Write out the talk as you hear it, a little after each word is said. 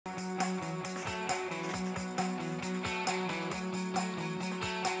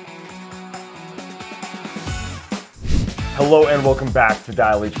Hello and welcome back to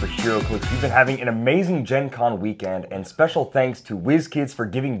Dial H for Heroclix. We've been having an amazing Gen Con weekend, and special thanks to WizKids for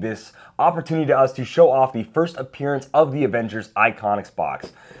giving this opportunity to us to show off the first appearance of the Avengers Iconix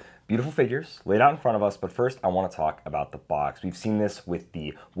box. Beautiful figures laid out in front of us, but first I want to talk about the box. We've seen this with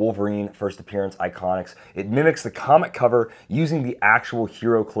the Wolverine First Appearance Iconix. It mimics the comic cover using the actual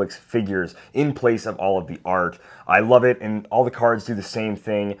Heroclix figures in place of all of the art. I love it, and all the cards do the same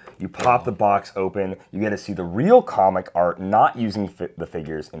thing. You pop the box open, you get to see the real comic art, not using the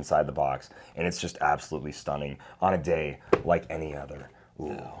figures inside the box, and it's just absolutely stunning on a day like any other.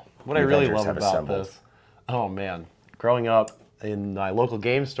 Ooh. What I really love about this, oh man, growing up in my local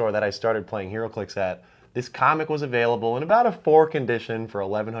game store that I started playing Heroclix at, this comic was available in about a 4 condition for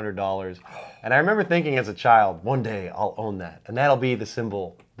 $1,100. And I remember thinking as a child, one day I'll own that, and that'll be the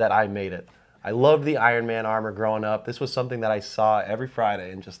symbol that I made it. I loved the Iron Man armor growing up. This was something that I saw every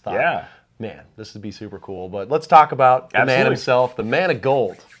Friday and just thought, yeah, man, this would be super cool. But let's talk about the man himself, the man of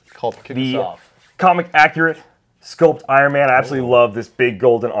gold. Called to kick us off. Comic accurate sculpt Iron Man. I absolutely love this big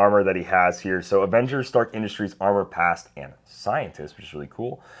golden armor that he has here. So Avengers Stark Industries armor past and scientist, which is really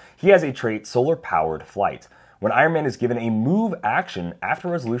cool. He has a trait, solar powered flight. When Iron Man is given a move action, after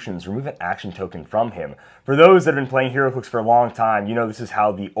resolutions, remove an action token from him. For those that have been playing Heroclix for a long time, you know this is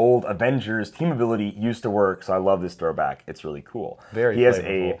how the old Avengers team ability used to work, so I love this throwback. It's really cool. He has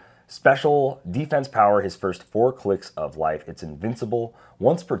a special defense power, his first 4 clicks of life. It's invincible.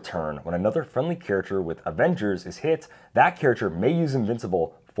 Once per turn, when another friendly character with Avengers is hit, that character may use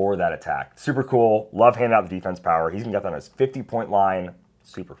invincible for that attack. Super cool. Love handing out the defense power. He's even got that on his 50-point line.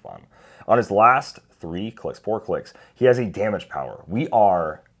 Super fun. On his last 4 clicks, he has a damage power. We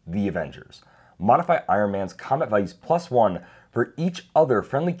are the Avengers. Modify Iron Man's combat values +1 for each other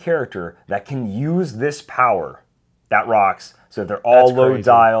friendly character that can use this power. That rocks. So if they're all low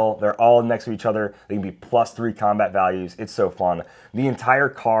dial, they're all next to each other, they can be +3 combat values. It's so fun. The entire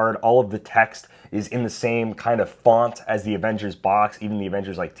card, all of the text is in the same kind of font as the Avengers box, even the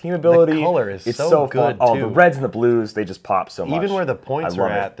Avengers like team ability. The color is so good fun. Oh, the reds and the blues, they just pop so much. Even where the points are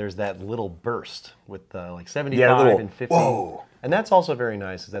at, there's that little burst with like 75 and 50. Whoa. And that's also very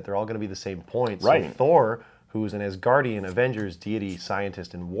nice, is that they're all going to be the same points. Right. So Thor, who's an Asgardian Avengers deity,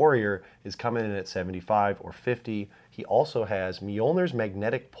 scientist, and warrior, is coming in at 75 or 50. He also has Mjolnir's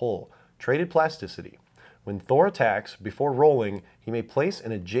magnetic pull, traded plasticity. When Thor attacks, before rolling, he may place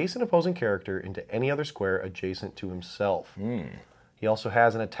an adjacent opposing character into any other square adjacent to himself. He also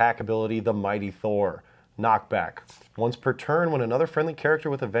has an attack ability, the Mighty Thor, knockback. Once per turn, when another friendly character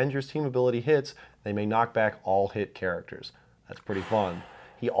with Avengers team ability hits, they may knock back all hit characters. That's pretty fun.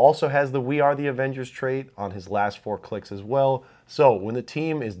 He also has the We Are the Avengers trait on his last 4 clicks as well. So when the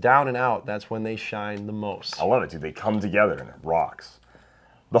team is down and out, that's when they shine the most. I love it, dude. They come together and it rocks.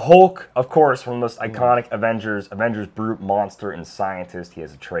 The Hulk, of course, one of the most iconic Avengers brute, monster, and scientist. He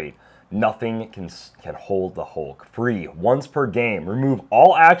has a trait. Nothing can hold the Hulk. Free, once per game. Remove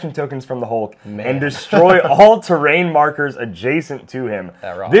all action tokens from the Hulk and destroy all terrain markers adjacent to him.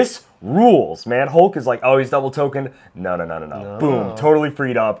 This rules, man. Hulk is like, oh, he's double tokened. No. Boom, totally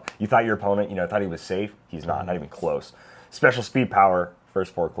freed up. You thought your opponent, thought he was safe. He's not even close. Special speed power,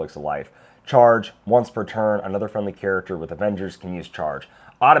 first 4 clicks of life. Charge, once per turn, another friendly character with Avengers can use charge.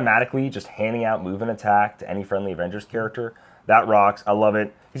 Automatically just handing out move and attack to any friendly Avengers character. That rocks. I love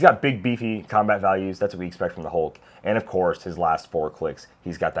it. He's got big, beefy combat values. That's what we expect from the Hulk. And, of course, his last 4 clicks,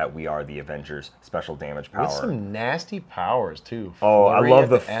 he's got that We Are the Avengers special damage power. With some nasty powers, too. Oh, I love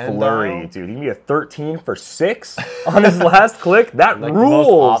the flurry, dude. He can be a 13 for 6 on his last click. That like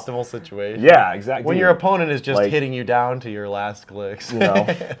rules. The most optimal situation. Yeah, exactly. When your opponent is just hitting you down to your last clicks.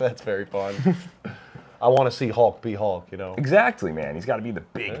 That's very fun. I want to see Hulk be Hulk, Exactly, man. He's got to be the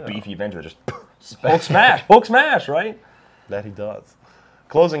big, beefy Avenger that just Hulk smash, Hulk smash, right? That he does.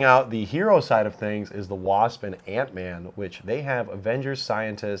 Closing out the hero side of things is the Wasp and Ant-Man, which they have Avengers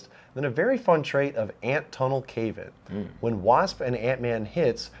Scientist, then a very fun trait of Ant Tunnel Cave-In. When Wasp and Ant-Man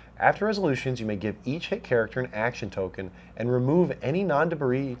hits, after resolutions, you may give each hit character an action token and remove any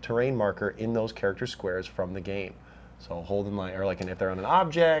non-debris terrain marker in those character squares from the game. So holding line, or like if they're on an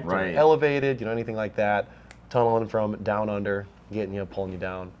object, or elevated, anything like that, tunneling from down under, getting you, pulling you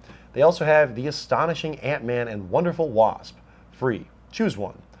down. They also have the Astonishing Ant-Man and Wonderful Wasp. Free. Choose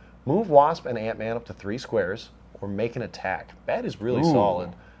one. Move Wasp and Ant-Man up to 3 squares, or make an attack. That is really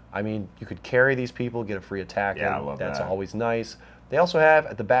solid. I mean, you could carry these people, get a free attack. Yeah, I love that. That's always nice. They also have,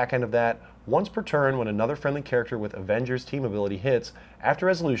 at the back end of that, once per turn, when another friendly character with Avengers team ability hits, after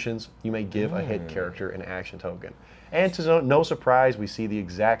resolutions, you may give a hit character an action token. And to no surprise, we see the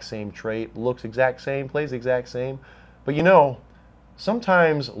exact same trait, looks exact same, plays the exact same. But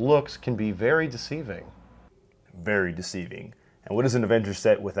sometimes looks can be very deceiving. Very deceiving. And what is an Avengers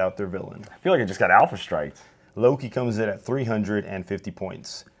set without their villain? I feel like it just got Alpha Striked. Loki comes in at 350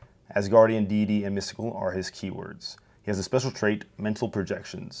 points. Asgardian, deity, and mystical are his keywords. He has a special trait, mental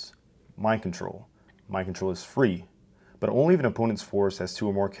projections. Mind control. Mind control is free, but only if an opponent's force has 2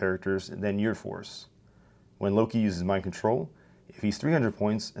 or more characters than your force. When Loki uses mind control, if he's 300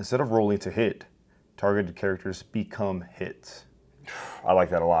 points, instead of rolling to hit, targeted characters become hits. I like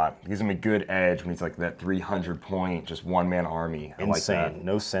that a lot. It gives him a good edge when he's like that 300 point, just one-man army. I Insane. like that.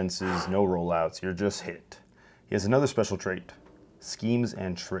 No senses, no rollouts. You're just hit. He has another special trait, schemes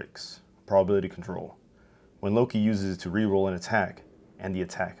and tricks, probability control. When Loki uses it to reroll an attack, and the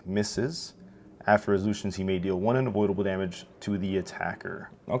attack misses, after resolutions he may deal 1 unavoidable damage to the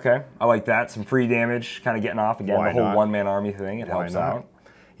attacker. Okay, I like that. Some free damage, kind of getting off again. Why The whole not? one-man army thing, it Why helps not? out.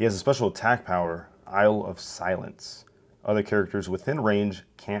 He has a special attack power, Isle of Silence. Other characters within range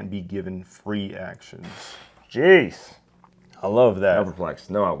can't be given free actions. Jeez. I love that. No perplex,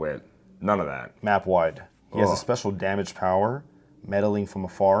 no outwit, none of that. Map wide. He has Ugh. a special damage power, meddling from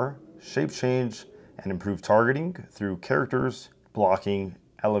afar, shape change, and improved targeting through characters, blocking,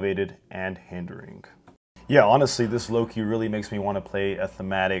 elevated, and hindering. Yeah, honestly, this Loki really makes me want to play a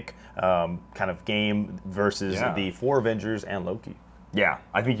thematic kind of game versus the 4 Avengers and Loki. Yeah,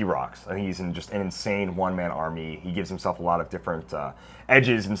 I think he rocks. I think he's in just an insane one-man army. He gives himself a lot of different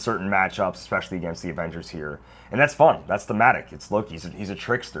edges in certain matchups, especially against the Avengers here. And that's fun. That's thematic. It's Loki. He's a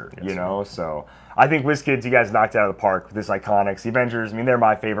trickster, you know? So I think WizKids, you guys knocked it out of the park with this Iconix. The Avengers, I mean, they're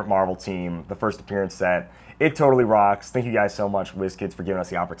my favorite Marvel team. The first appearance set. It totally rocks. Thank you guys so much, WizKids, for giving us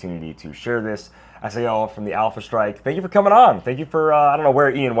the opportunity to share this. SAO from the Alpha Strike. Thank you for coming on. Thank you for, I don't know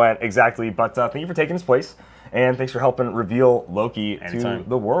where Ian went exactly, but thank you for taking his place. And thanks for helping reveal Loki to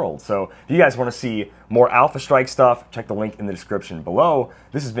the world. So if you guys want to see more Alpha Strike stuff, check the link in the description below.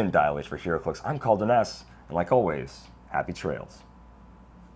 This has been Dial H for Heroclix. I'm Calden S, and like always, happy trails.